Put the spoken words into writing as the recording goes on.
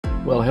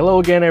Well, hello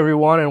again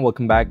everyone, and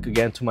welcome back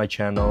again to my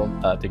channel.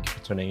 Thank you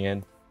for tuning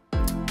in.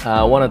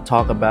 I want to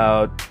talk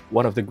about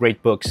one of the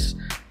great books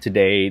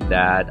today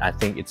that I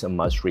think it's a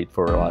must read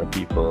for a lot of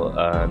people.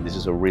 This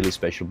is a really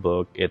special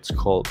book. It's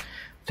called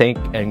Think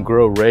and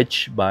Grow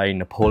Rich by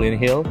Napoleon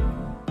Hill.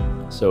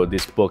 So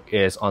this book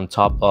is on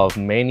top of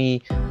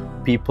many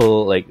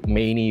people, like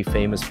many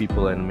famous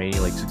people and many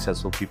like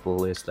successful people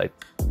list. Like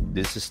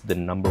this is the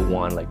number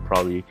one, like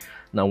probably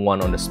number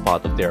one on the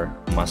spot of their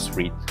must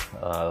read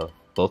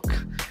book.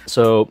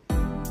 So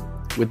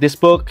with this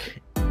book,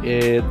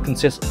 it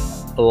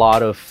consists a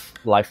lot of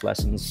life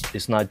lessons.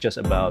 It's not just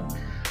about,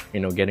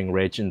 you know, getting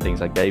rich and things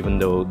like that, even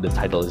though the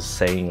title is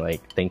saying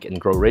like think and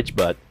grow rich,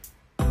 but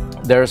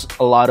there's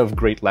a lot of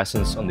great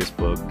lessons on this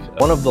book.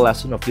 One of the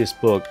lessons of this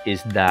book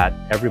is that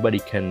everybody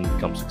can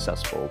become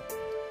successful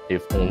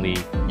if only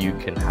you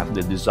can have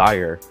the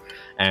desire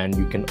and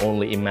you can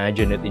only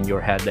imagine it in your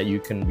head that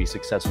you can be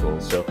successful.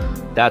 So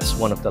that's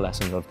one of the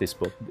lessons of this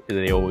book.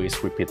 They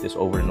always repeat this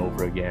over and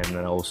over again,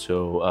 and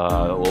also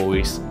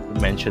always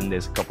mention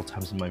this a couple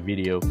times in my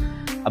video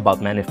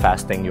about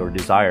manifesting your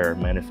desire,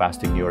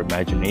 manifesting your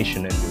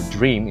imagination and your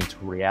dream into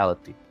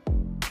reality,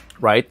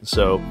 right?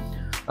 So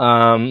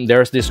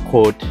there's this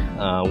quote,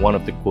 one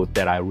of the quotes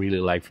that I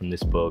really like from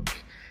this book.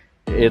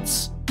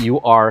 It's, "You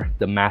are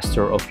the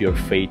master of your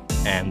fate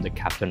and the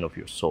captain of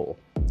your soul,"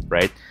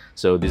 right?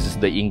 So this is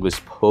the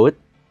English poet.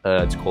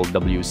 It's called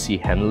W.C.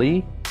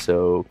 Henley.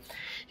 So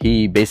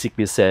he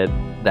basically said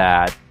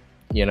that,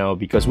 you know,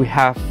 because we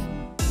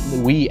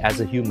as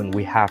a human,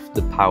 we have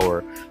the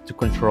power to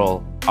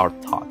control our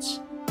thoughts.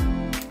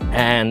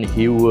 And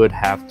he would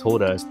have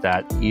told us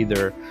that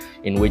either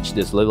in which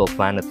this little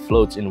planet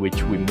floats, in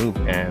which we move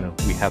and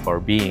we have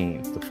our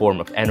being, the form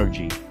of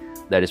energy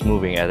that is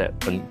moving at a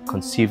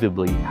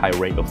conceivably high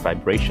rate of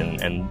vibration,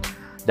 and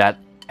that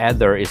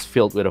ether is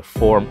filled with a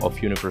form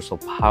of universal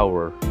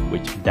power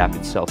which adapts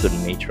itself to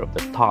the nature of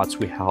the thoughts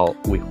we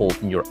hold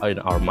in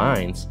our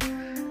minds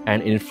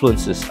and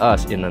influences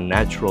us in a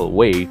natural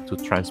way to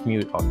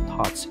transmute our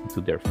thoughts into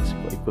their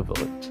physical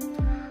equivalent,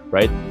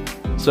 right?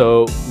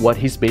 So what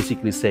he's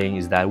basically saying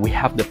is that we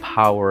have the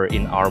power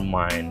in our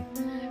mind.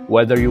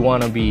 Whether you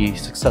want to be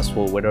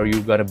successful, whether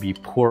you're going to be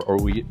poor, or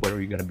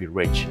whether you're going to be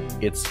rich,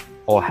 it's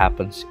all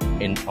happens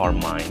in our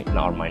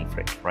mind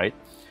frame, right?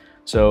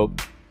 So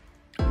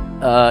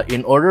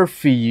in order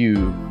for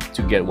you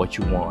to get what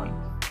you want,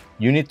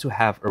 you need to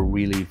have a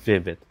really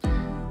vivid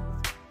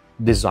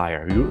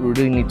desire. You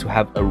really need to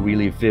have a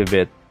really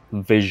vivid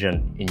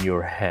vision in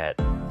your head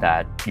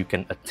that you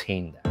can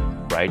attain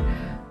that, right?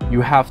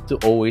 You have to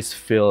always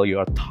fill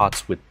your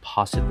thoughts with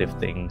positive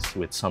things,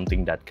 with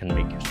something that can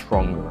make you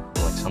stronger,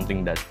 like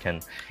something that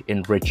can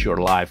enrich your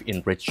life,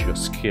 enrich your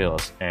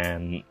skills,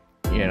 and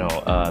you know,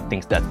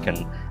 things that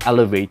can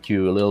elevate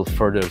you a little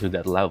further to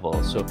that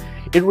level. So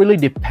it really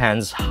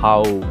depends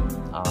how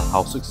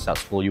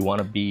successful you want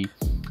to be.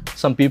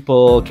 Some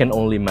people can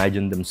only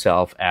imagine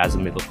themselves as a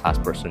middle-class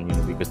person, you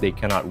know, because they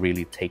cannot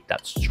really take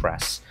that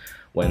stress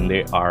when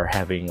they are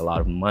having a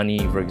lot of money,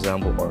 for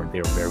example, or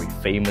they're very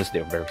famous,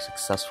 they're very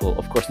successful.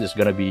 Of course, there's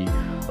gonna be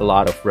a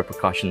lot of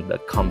repercussions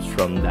that comes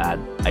from that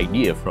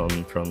idea,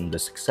 from the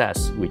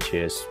success, which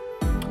is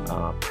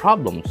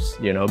problems,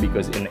 you know,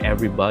 because in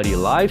everybody's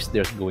lives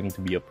there's going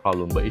to be a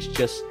problem, but it's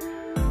just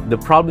the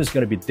problem is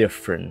going to be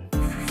different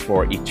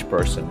for each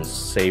person.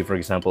 Say, for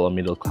example, a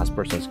middle-class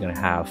person is going to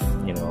have,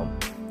 you know,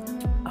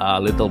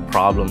 little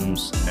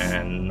problems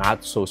and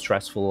not so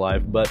stressful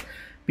life, but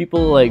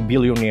people like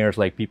billionaires,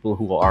 like people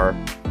who are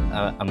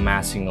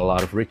amassing a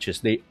lot of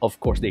riches, of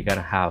course they're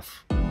gonna have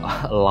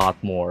a lot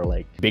more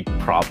like big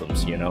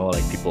problems, you know,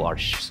 like people are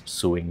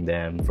suing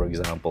them, for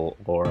example,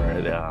 or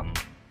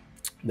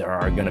there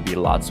are gonna be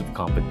lots of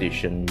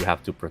competition. You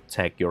have to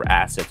protect your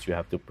assets, you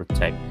have to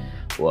protect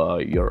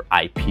your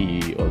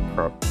IP or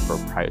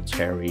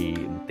proprietary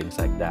and things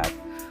like that.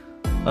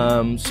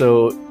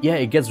 So yeah,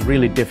 it gets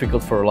really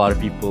difficult for a lot of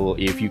people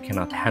if you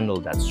cannot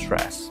handle that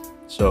stress.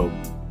 So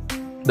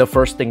the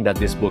first thing that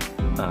this book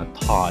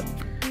taught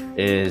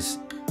is,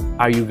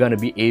 are you going to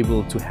be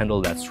able to handle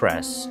that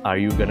stress? Are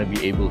you going to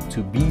be able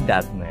to be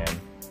that man,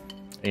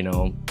 you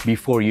know,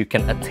 before you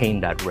can attain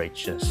that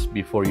riches,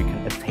 before you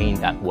can attain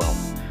that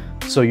wealth?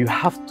 So you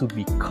have to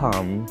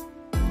become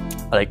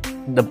like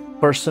the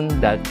person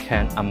that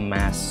can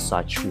amass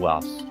such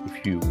wealth,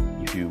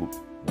 if you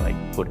like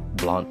put it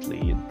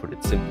bluntly and put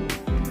it simply.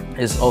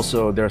 Is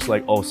also, there's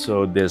like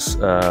also this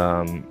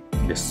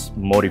this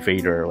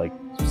motivator, like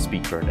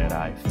speaker that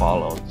I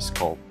follow. It's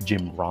called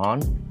Jim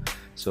Rohn.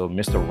 So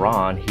Mr.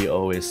 Rohn, he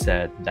always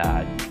said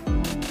that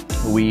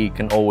we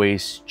can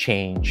always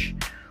change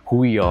who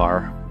we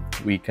are.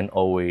 We can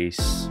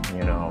always,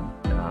 you know,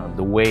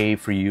 the way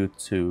for you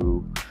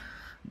to,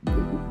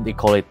 they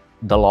call it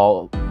the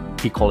law,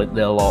 he called it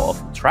the law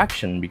of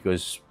attraction,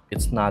 because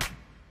it's not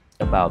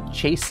about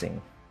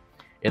chasing,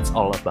 it's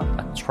all about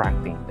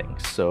attracting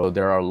things. So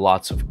there are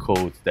lots of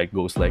quotes that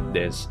goes like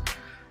this: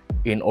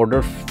 in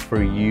order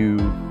for you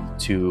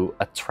to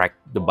attract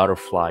the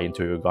butterfly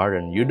into your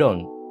garden, you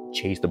don't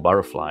chase the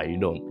butterfly, you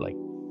don't like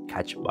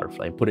catch a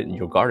butterfly and put it in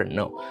your garden.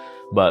 No,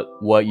 but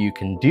what you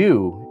can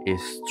do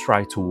is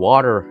try to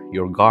water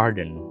your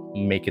garden,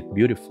 make it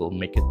beautiful,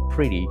 make it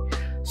pretty,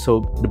 so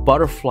the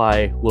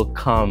butterfly will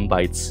come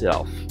by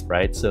itself,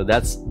 right? So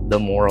that's the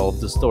moral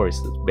of the story.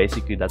 So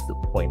basically that's the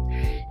point.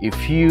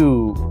 If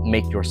you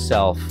make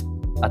yourself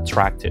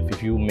attractive,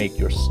 if you make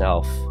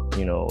yourself,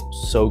 you know,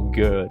 so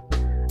good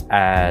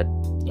at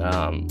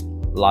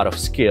a lot of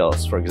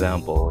skills, for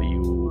example,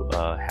 you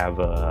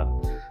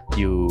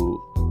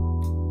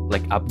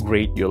like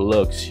upgrade your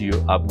looks, you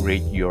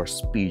upgrade your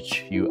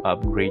speech, you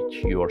upgrade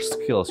your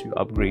skills, you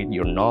upgrade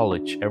your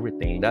knowledge,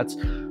 everything, that's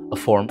a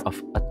form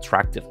of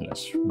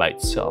attractiveness by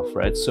itself,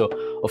 right? So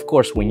of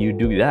course when you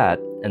do that,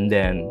 and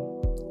then,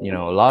 you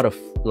know, a lot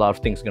of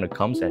things gonna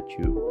comes at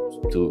you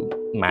to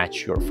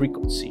match your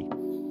frequency.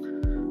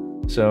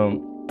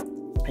 So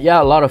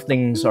yeah, a lot of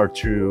things are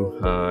true.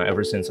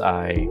 Ever since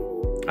I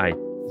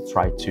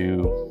tried to,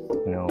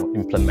 you know,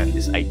 implement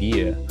this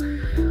idea,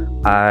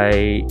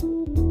 I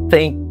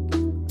think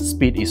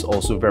speed is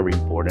also very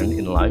important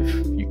in life.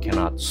 You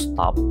cannot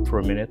stop for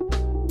a minute,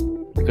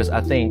 because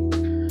I think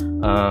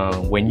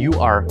when you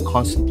are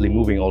constantly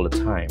moving all the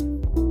time,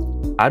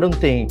 I don't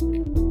think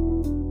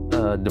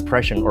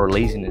depression or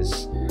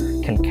laziness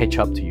can catch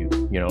up to you,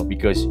 you know,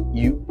 because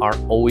you are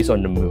always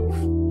on the move.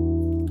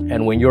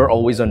 And when you're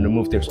always on the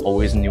move, there's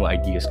always new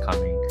ideas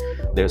coming,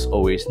 there's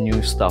always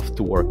new stuff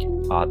to work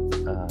out.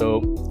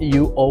 So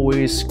you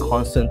always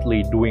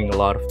constantly doing a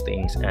lot of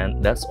things,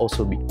 and that's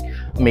also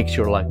makes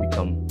your life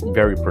become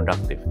very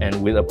productive.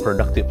 And with a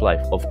productive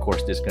life, of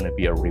course, there's going to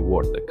be a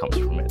reward that comes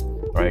from it,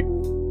 right?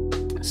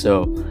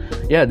 So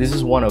yeah, this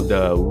is one of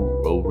the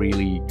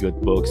really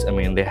good books. I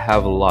mean, they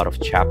have a lot of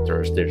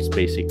chapters. There's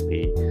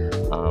basically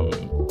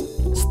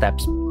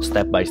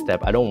step by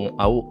step. I don't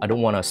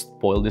want to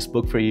spoil this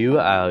book for you.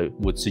 I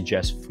would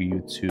suggest for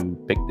you to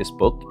pick this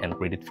book and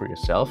read it for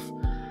yourself.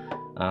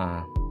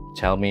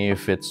 Tell me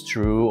if it's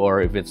true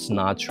or if it's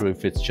not true,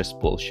 if it's just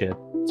bullshit.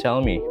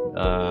 Tell me.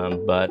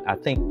 But I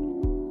think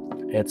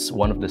it's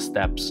one of the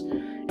steps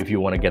if you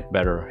want to get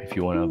better, if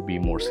you want to be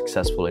more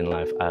successful in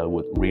life. I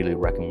would really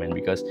recommend,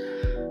 because,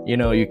 you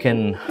know, you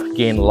can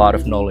gain a lot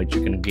of knowledge.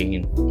 You can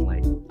gain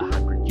like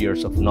 100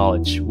 years of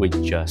knowledge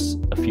with just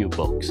a few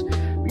books,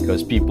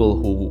 because people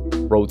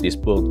who wrote this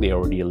book, they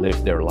already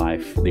lived their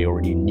life. They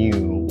already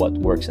knew what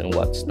works and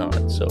what's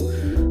not. So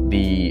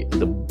the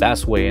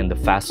best way and the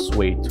fastest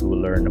way to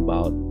learn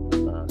about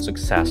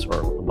success or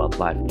about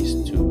life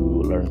is to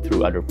learn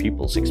through other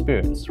people's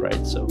experience,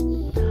 right? So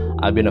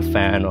I've been a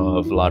fan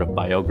of a lot of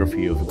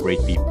biography of great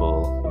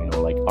people, you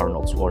know, like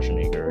Arnold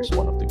Schwarzenegger is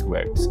one of the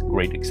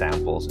great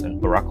examples, and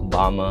Barack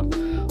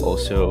Obama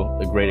also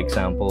a great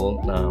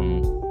example.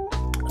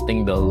 I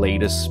think the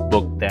latest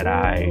book that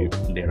I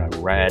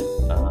read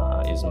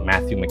is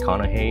Matthew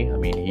McConaughey. I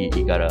mean,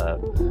 he got a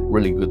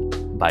really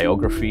good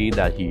biography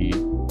that he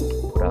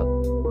put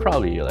out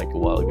probably like a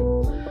while ago.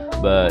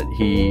 But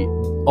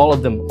all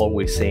of them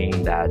always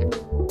saying that,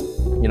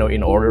 you know,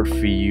 in order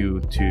for you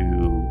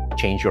to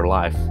change your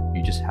life,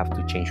 you just have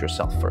to change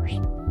yourself first.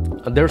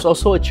 There's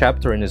also a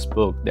chapter in this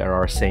book that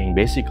are saying,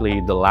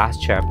 basically the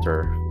last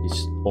chapter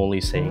is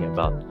only saying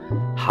about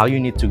how you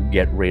need to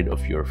get rid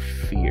of your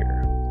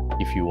fear.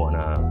 If you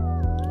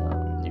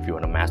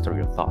wanna master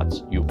your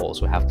thoughts, you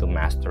also have to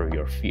master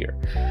your fear.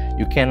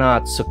 You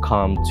cannot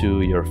succumb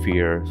to your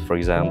fear. For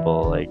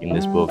example, like in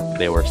this book,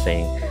 they were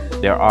saying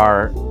there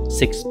are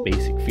 6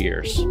 basic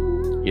fears.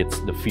 It's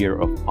the fear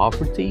of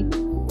poverty,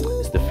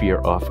 it's the fear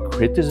of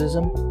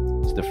criticism,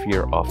 it's the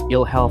fear of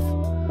ill health,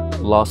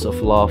 loss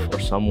of love for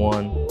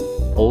someone,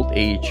 old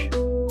age,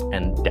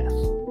 and death,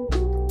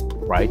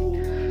 right?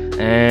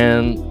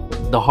 And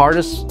the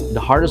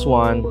hardest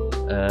one,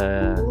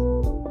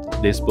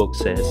 this book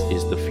says,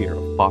 is the fear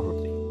of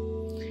poverty.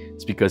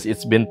 It's because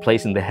it's been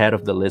placed in the head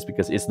of the list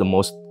because it's the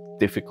most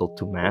difficult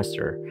to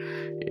master.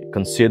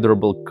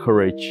 Considerable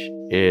courage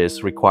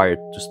is required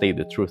to state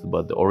the truth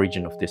about the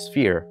origin of this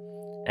fear,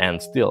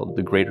 and still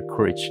the greater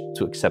courage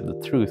to accept the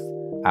truth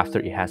after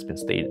it has been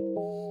stated,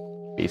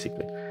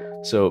 basically.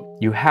 So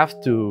you have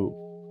to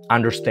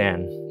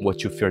understand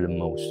what you fear the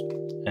most,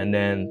 and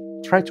then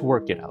try to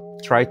work it out.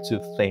 Try to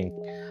think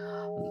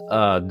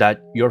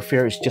that your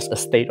fear is just a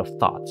state of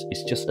thoughts.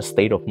 It's just a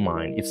state of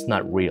mind. It's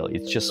not real.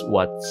 It's just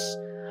what's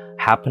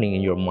happening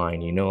in your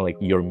mind, you know, like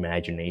your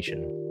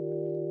imagination.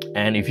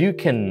 And if you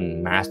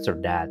can master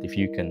that, if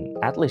you can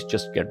at least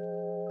just get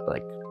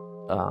like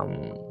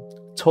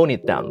tone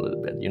it down a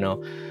little bit, you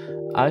know,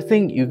 I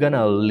think you're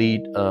gonna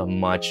lead a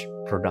much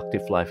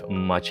productive life, a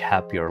much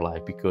happier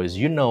life, because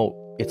you know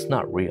it's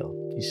not real.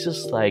 It's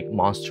just like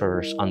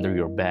monsters under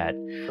your bed.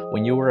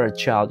 When you were a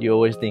child, you're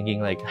always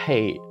thinking like,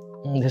 hey,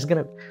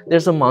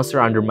 there's a monster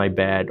under my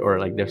bed, or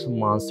like there's a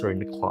monster in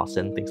the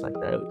closet and things like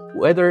that.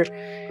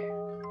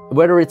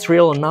 Whether it's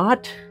real or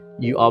not,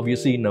 you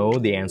obviously know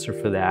the answer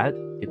for that.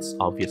 It's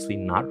obviously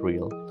not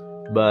real.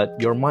 but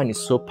your mind is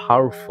so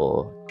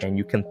powerful, and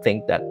you can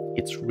think that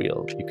it's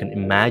real. You can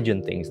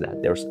imagine things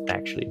that there's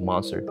actually a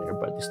monster there,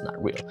 but it's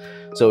not real.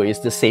 So it's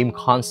the same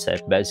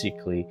concept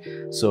basically.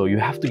 So you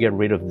have to get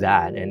rid of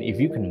that, and if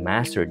you can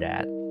master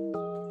that,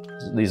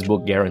 this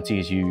book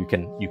guarantees you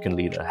can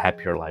lead a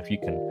happier life. You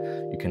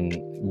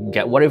can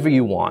get whatever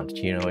you want.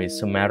 You know,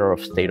 it's a matter of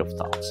state of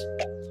thoughts.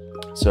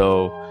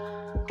 So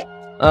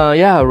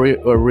yeah, I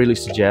really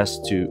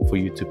suggest for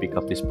you to pick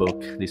up this book.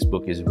 This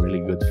book is really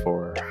good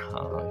for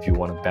if you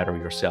want to better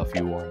yourself,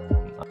 you want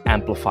to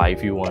amplify,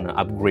 if you want to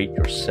upgrade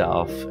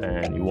yourself,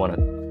 and if you want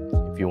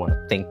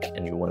to think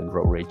and you want to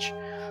grow rich.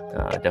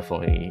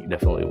 Definitely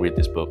read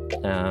this book.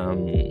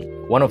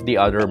 One of the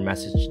other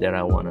message that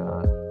I want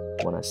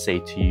to say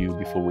to you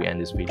before we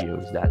end this video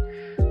is that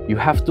you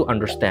have to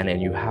understand,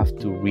 and you have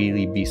to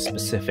really be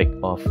specific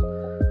of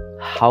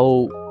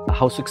how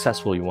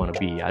successful you want to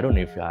be. I don't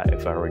know if I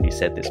already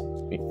said this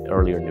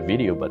earlier in the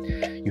video, but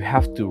you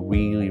have to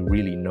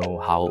really know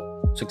how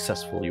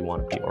successful you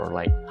want to be, or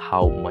like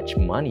how much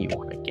money you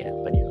want to get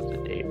by the end of the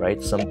day,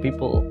 right? Some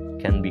people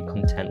can be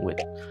content with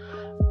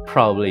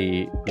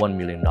probably $1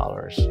 million.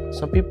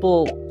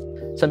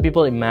 Some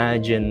people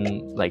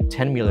imagine like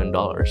 $10 million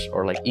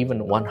or like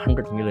even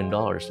 $100 million.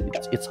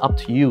 It's up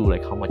to you,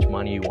 like how much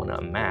money you want to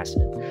amass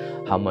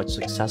and how much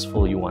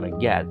successful you want to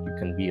get. You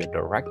can be a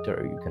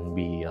director, you can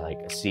be like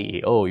a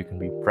CEO, you can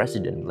be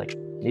president. Like,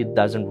 it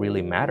doesn't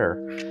really matter.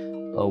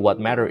 What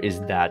matters is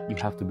that you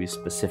have to be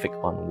specific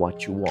on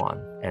what you want,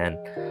 and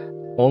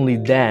only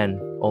then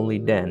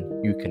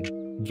you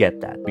can get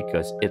that,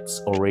 because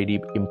it's already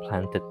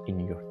implanted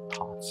in your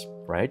thoughts,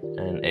 right?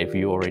 And if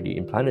you already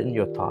implanted in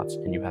your thoughts,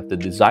 and you have the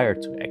desire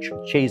to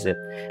actually chase it,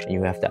 and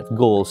you have that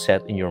goal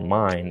set in your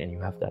mind, and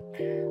you have that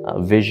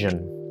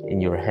vision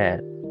in your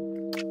head,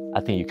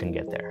 I think you can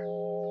get there.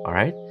 All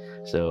right,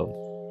 so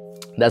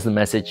that's the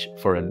message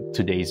for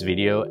today's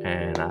video,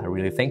 and I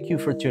really thank you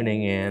for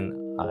tuning in.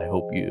 I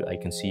hope I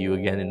can see you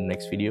again in the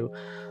next video.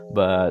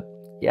 But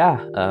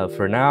yeah,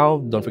 for now,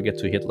 don't forget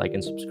to hit like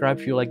and subscribe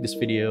if you like this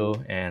video,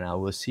 and I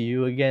will see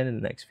you again in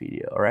the next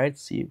video. All right,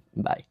 see you,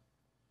 bye.